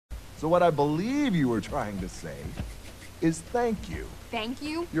So what I believe you were trying to say is thank you. Thank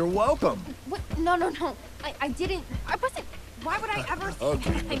you? You're welcome. What? No. I didn't. I wasn't. Why would I ever say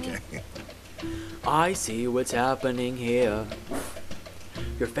that? I mean, I see what's happening here.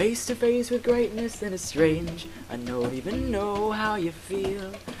 You're face to face with greatness and it's strange. I don't even know how you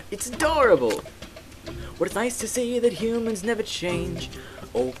feel. It's adorable. But it's nice to see that humans never change.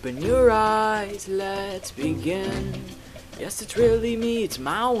 Open your eyes, let's begin. Yes, it's really me, it's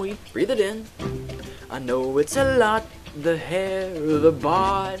Maui. Breathe it in. I know it's a lot, the hair, the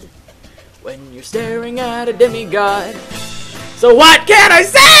bod, when you're staring at a demigod. So what can I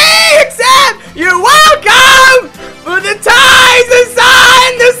say except you're welcome for the ties, the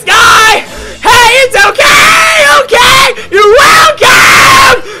sun, the sky. Hey, it's okay, you're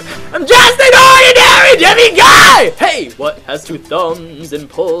welcome. I'm just an ordinary demigod. Hey, what has two thumbs and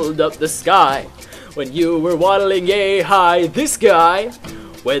pulled up the sky? When you were waddling yay high, this guy.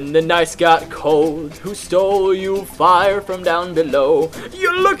 When the nights got cold, who stole you fire from down below?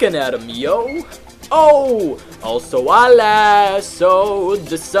 You're looking at him, yo. Oh, also I lassoed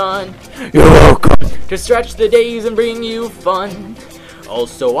the sun. You're welcome. To stretch the days and bring you fun.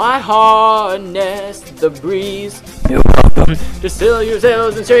 Also I harnessed the breeze. You're welcome. To still your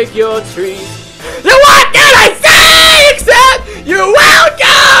sails and shake your trees. So what can I say except you're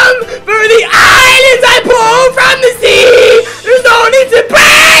welcome for the islands I pulled from the sea. There's no need to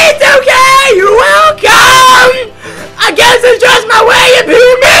pray, it's okay, you're welcome. I guess it's just my way of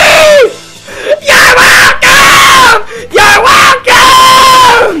being me. You're welcome! You're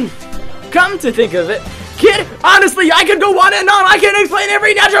welcome! Come to think of it, kid, honestly, I could go on and on. I can explain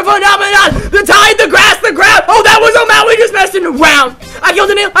every natural phenomenon. The tide, the grass, the ground. Oh, that was O'Malley just messing around. I killed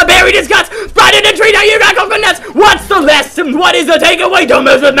an eel, I buried his guts, planted a tree, now you got coconuts. What's the lesson? What is the takeaway? Don't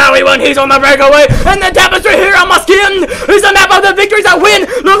mess with Maui when he's on the breakaway. And the tapestry here on my skin is a map of the victories I win.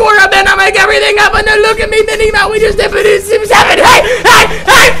 Look where I've been, I make everything happen. And look at me, Minnie Maui just dipping his seven. Hey!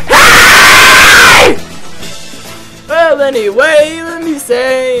 Well, anyway, let me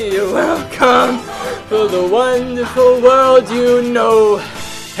say you're welcome for the wonderful world you know.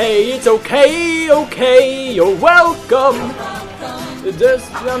 Hey, it's okay, you're welcome.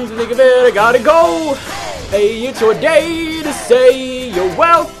 Just come to think of it, I gotta go. Hey, it's your day to say you're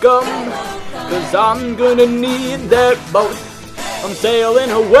welcome. Cause I'm gonna need that boat. I'm sailing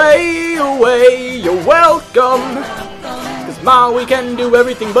away, you're welcome. Cause Maui can do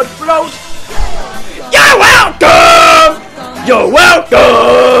everything but float. You're welcome! You're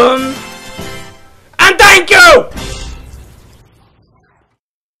welcome! And thank you!